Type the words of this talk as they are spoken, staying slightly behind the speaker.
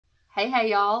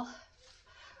Hey y'all,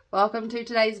 welcome to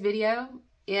today's video.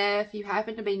 If you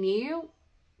happen to be new,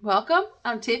 welcome.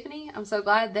 I'm Tiffany. I'm so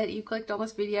glad that you clicked on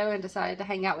this video and decided to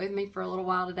hang out with me for a little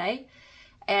while today.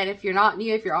 And if you're not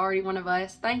new, if you're already one of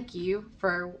us, thank you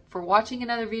for watching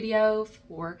another video,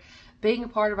 for being a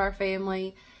part of our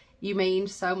family. You mean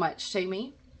so much to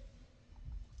me.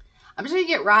 I'm just gonna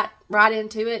get right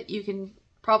into it. You can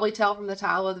probably tell from the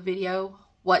title of the video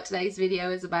what today's video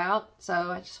is about.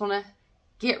 So I just want to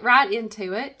get right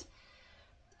into it.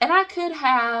 And I could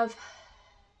have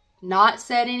not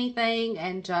said anything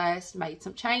and just made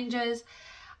some changes.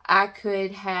 I could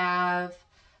have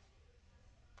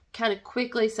kind of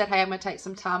quickly said, hey, I'm going to take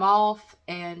some time off,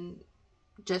 and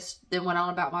just then went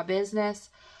on about my business.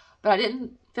 But I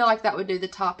didn't feel like that would do the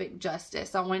topic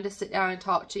justice. I wanted to sit down and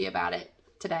talk to you about it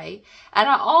today. And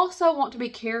I also want to be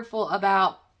careful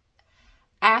about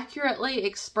accurately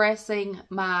expressing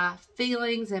my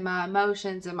feelings and my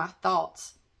emotions and my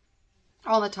thoughts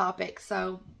on the topic.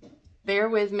 So bear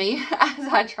with me as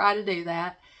I try to do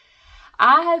that.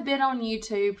 I have been on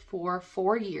YouTube for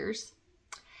 4 years.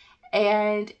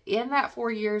 And in that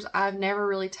 4 years, I've never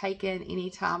really taken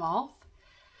any time off.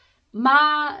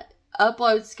 My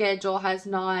upload schedule has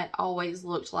not always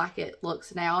looked like it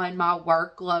looks now. And my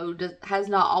workload has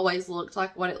not always looked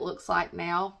like what it looks like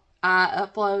now. I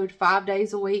upload 5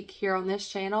 days a week here on this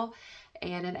channel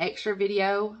and an extra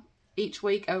video each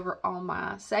week over on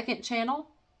my second channel.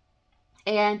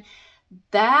 And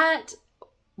that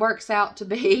works out to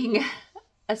being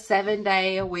a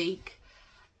 7-day-a-week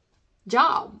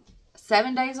job.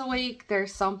 7 days a week,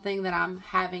 there's something that I'm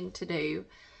having to do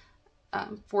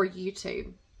for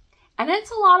YouTube. And it's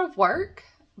a lot of work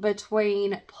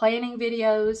between planning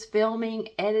videos, filming,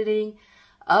 editing,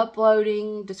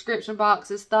 uploading, description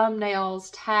boxes, thumbnails,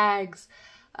 tags,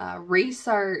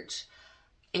 research,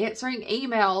 answering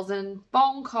emails and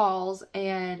phone calls,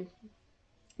 and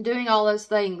doing all those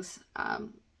things.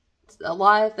 A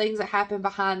lot of things that happen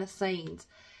behind the scenes.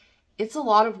 It's a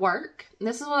lot of work. And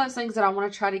this is one of those things that I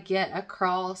want to try to get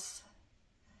across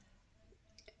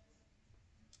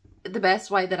the best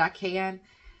way that I can.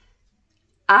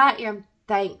 I am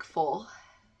thankful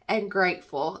and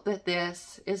grateful that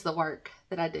this is the work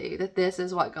that I do, that this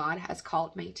is what God has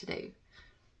called me to do.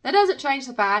 That doesn't change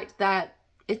the fact that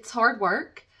it's hard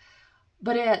work,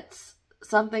 but it's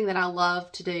something that I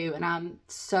love to do, and I'm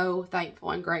so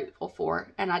thankful and grateful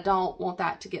for, and I don't want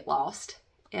that to get lost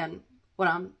in what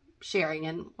I'm sharing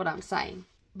and what I'm saying.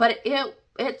 But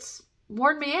it's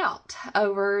worn me out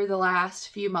over the last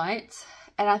few months,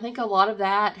 and I think a lot of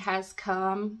that has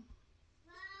come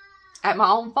at my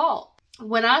own fault.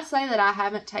 When I say that I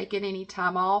haven't taken any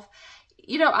time off,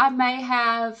 you know, I may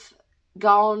have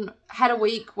had a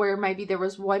week where maybe there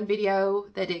was one video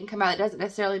that didn't come out. It doesn't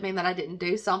necessarily mean that I didn't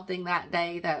do something that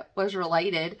day that was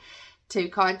related to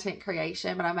content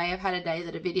creation, but I may have had a day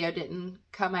that a video didn't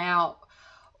come out.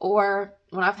 Or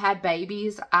when I've had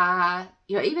babies,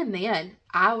 even then,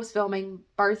 I was filming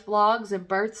birth vlogs and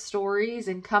birth stories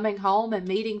and coming home and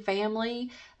meeting family,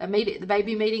 the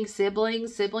baby meeting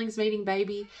siblings meeting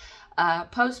baby,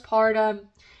 postpartum.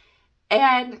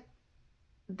 And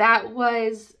that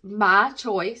was my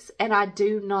choice, and I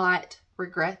do not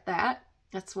regret that.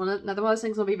 That's another one of those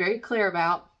things I'll be very clear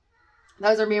about.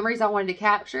 Those are memories I wanted to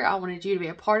capture. I wanted you to be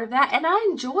a part of that, and I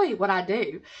enjoy what I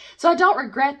do. So I don't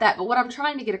regret that, but what I'm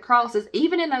trying to get across is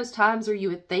even in those times where you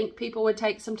would think people would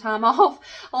take some time off,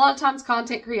 a lot of times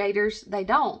content creators, they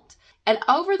don't. And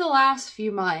over the last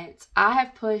few months, I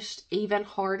have pushed even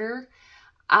harder.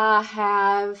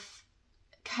 I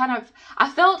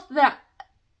felt that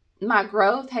my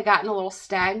growth had gotten a little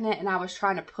stagnant, and I was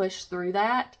trying to push through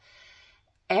that.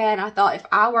 And I thought, if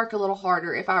I work a little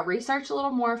harder, if I research a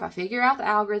little more, if I figure out the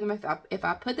algorithm, if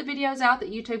I put the videos out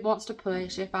that YouTube wants to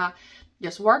push, if I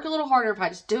just work a little harder, if I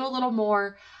just do a little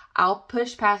more, I'll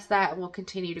push past that and we'll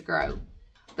continue to grow.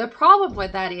 The problem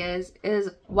with that is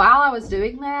while I was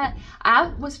doing that, I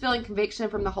was feeling conviction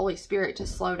from the Holy Spirit to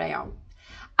slow down.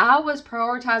 I was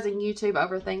prioritizing YouTube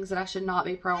over things that I should not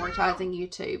be prioritizing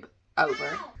YouTube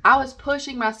over. I was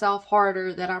pushing myself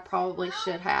harder than I probably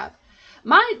should have.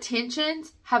 My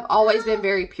intentions have always been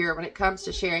very pure when it comes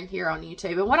to sharing here on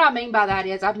YouTube. And what I mean by that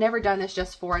is I've never done this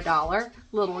just for $1.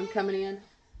 Little one coming in.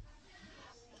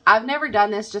 I've never done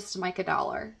this just to make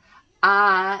 $1.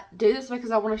 I do this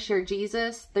because I want to share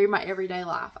Jesus through my everyday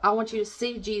life. I want you to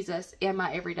see Jesus in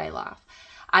my everyday life.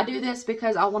 I do this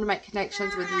because I want to make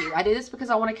connections with you. I do this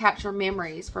because I want to capture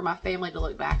memories for my family to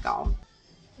look back on.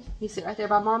 You sit right there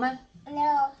by Mama?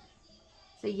 No.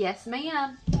 Say yes,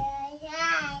 ma'am.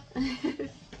 Yeah.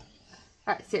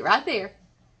 Alright, sit right there.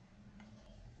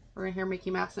 We're going to hear Mickey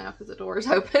Mouse now because the door is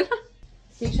open.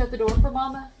 Can you shut the door for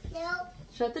Mama? No.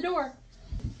 Shut the door.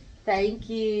 Thank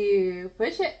you.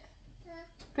 Push it.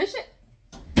 Push it.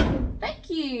 Thank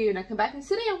you. Now come back and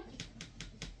sit down.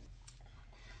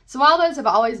 So while those have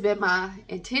always been my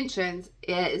intentions,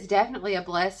 it is definitely a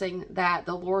blessing that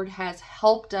the Lord has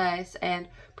helped us and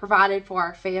provided for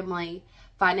our family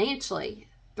financially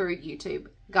through YouTube.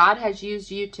 God has used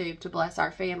YouTube to bless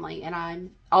our family, and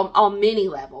I'm on many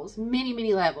levels,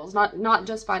 many levels, not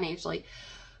just financially.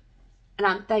 And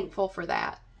I'm thankful for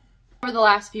that. Over the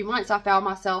last few months, I found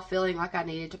myself feeling like I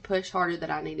needed to push harder,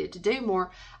 that I needed to do more.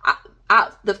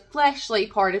 The fleshly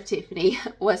part of Tiffany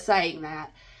was saying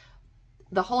that.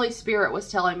 The Holy Spirit was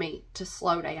telling me to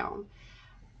slow down.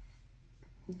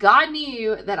 God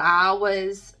knew that I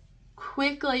was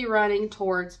quickly running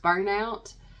towards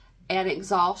burnout and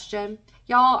exhaustion.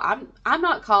 Y'all, I'm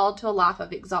not called to a life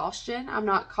of exhaustion. I'm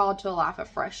not called to a life of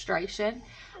frustration.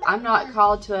 I'm not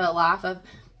called to a life of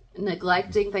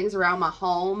neglecting things around my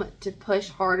home to push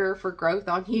harder for growth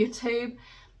on YouTube.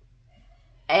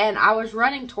 And I was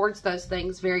running towards those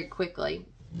things very quickly.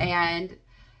 And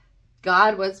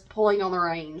God was pulling on the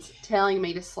reins, telling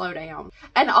me to slow down.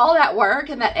 And all that work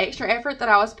and that extra effort that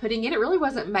I was putting in, it really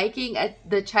wasn't making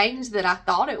the change that I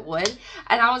thought it would.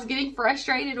 And I was getting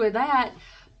frustrated with that.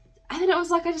 And then it was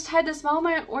like I just had this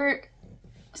moment where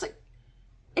I was like,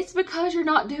 it's because you're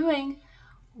not doing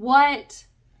what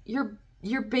you're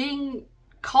being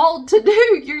called to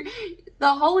do.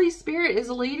 The Holy Spirit is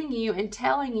leading you and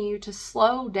telling you to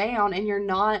slow down, and you're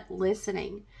not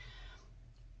listening.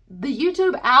 The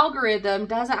YouTube algorithm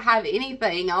doesn't have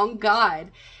anything on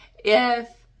God. If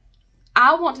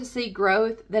I want to see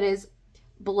growth that is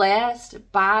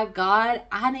blessed by God,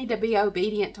 I need to be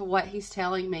obedient to what He's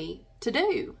telling me to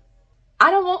do.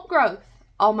 I don't want growth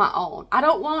on my own. I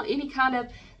don't want any kind of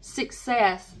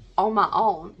success on my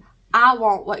own. I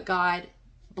want what God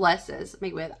blesses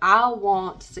me with. I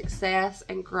want success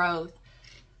and growth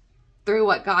through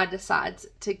what God decides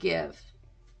to give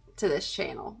to this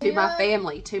channel, to my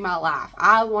family, to my life.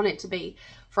 I want it to be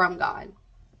from God.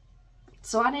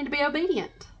 So I need to be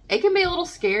obedient. It can be a little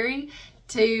scary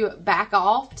to back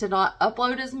off, to not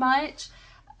upload as much,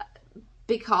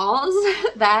 because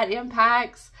that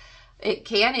it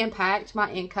can impact my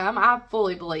income. I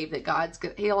fully believe that God's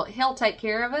good. He'll take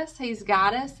care of us. He's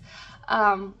got us.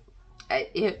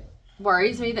 It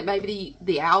worries me that maybe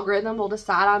the algorithm will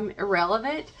decide I'm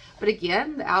irrelevant. But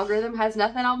again, the algorithm has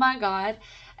nothing on my God.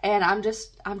 And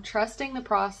I'm trusting the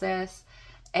process.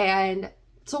 And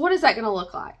so what is that going to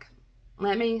look like?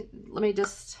 Let me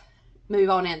just move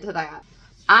on into that.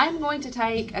 I'm going to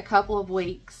take a couple of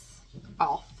weeks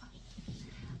off.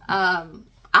 I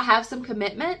have some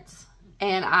commitments,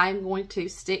 and I'm going to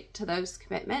stick to those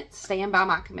commitments, stand by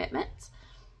my commitments.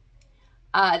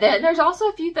 There's also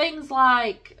a few things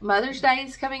like Mother's Day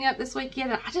is coming up this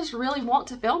weekend, and I just really want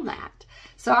to film that.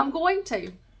 So I'm going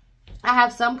to. I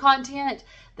have some content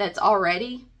that's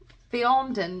already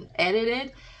filmed and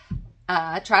edited.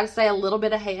 I try to stay a little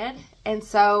bit ahead. And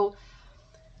so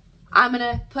I'm going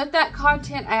to put that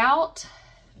content out,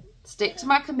 stick to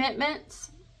my commitments,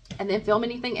 and then film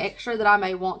anything extra that I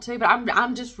may want to. But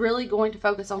I'm just really going to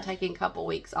focus on taking a couple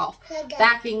weeks off.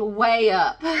 Backing way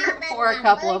up for a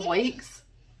couple of weeks.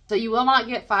 So you will not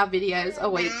get 5 videos a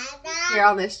week here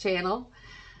on this channel.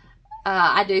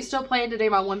 I do still plan to do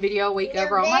my 1 video a week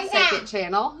over on my second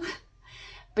channel.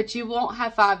 But you won't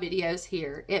have 5 videos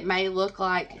here. It may look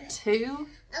like 2,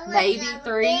 maybe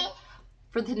 3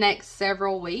 for the next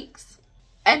several weeks.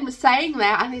 And saying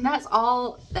that, I mean, that's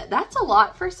a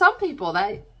lot for some people.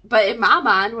 But in my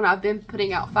mind, when I've been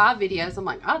putting out 5 videos, I'm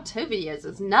like, oh, 2 videos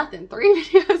is nothing. 3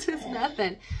 videos is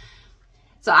nothing.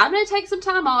 So I'm going to take some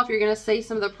time off. You're going to see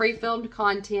some of the pre-filmed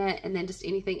content, and then just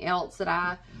anything else that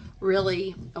I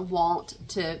really want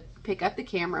to pick up the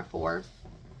camera for.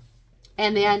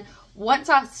 And then once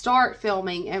I start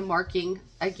filming and working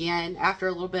again after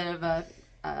a little bit of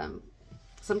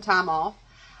some time off,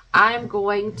 I'm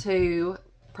going to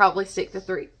probably stick to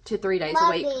 3 days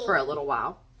a week for a little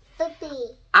while.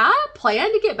 I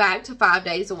plan to get back to 5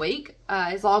 days a week,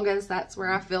 as long as that's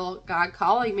where I feel God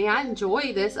calling me. I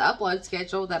enjoy this upload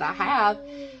schedule that I have.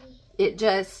 It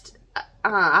just,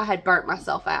 I had burnt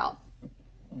myself out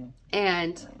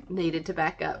and needed to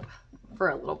back up for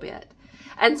a little bit.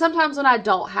 And sometimes when I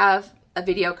don't have a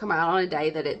video come out on a day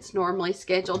that it's normally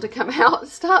scheduled to come out,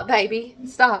 stop, baby,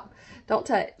 stop, don't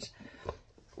touch.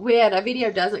 When a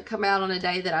video doesn't come out on a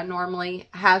day that I normally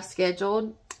have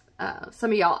scheduled,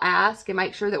 some of y'all ask and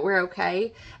make sure that we're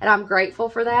okay, and I'm grateful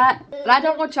for that. But I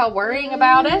don't want y'all worrying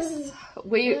about us.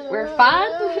 We're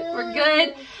fine. We're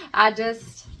good.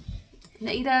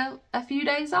 need a few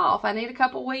days off. I need a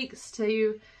couple weeks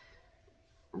to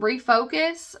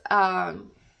refocus,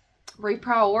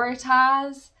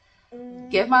 reprioritize,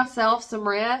 give myself some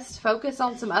rest, focus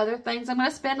on some other things. I'm going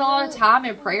to spend a lot of time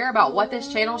in prayer about what this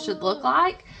channel should look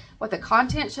like, what the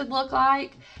content should look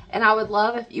like. And I would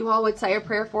love if you all would say a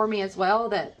prayer for me as well,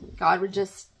 that God would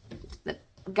just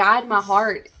guide my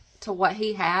heart to what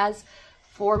He has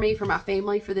for me, for my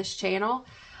family, for this channel.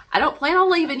 I don't plan on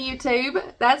leaving YouTube.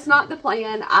 That's not the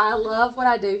plan. I love what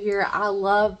I do here. I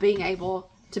love being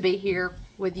able to be here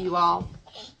with you all.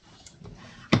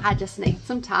 I just need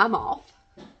some time off.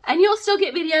 And you'll still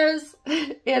get videos.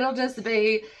 It'll just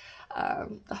be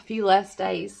a few less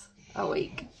days a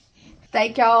week.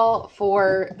 Thank y'all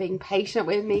for being patient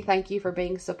with me. Thank you for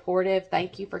being supportive.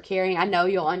 Thank you for caring. I know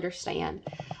you'll understand.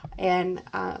 And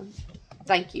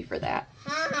thank you for that.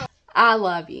 I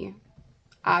love you.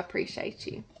 I appreciate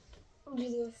you.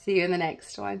 See you in the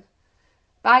next one.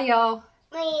 Bye, y'all.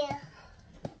 Bye.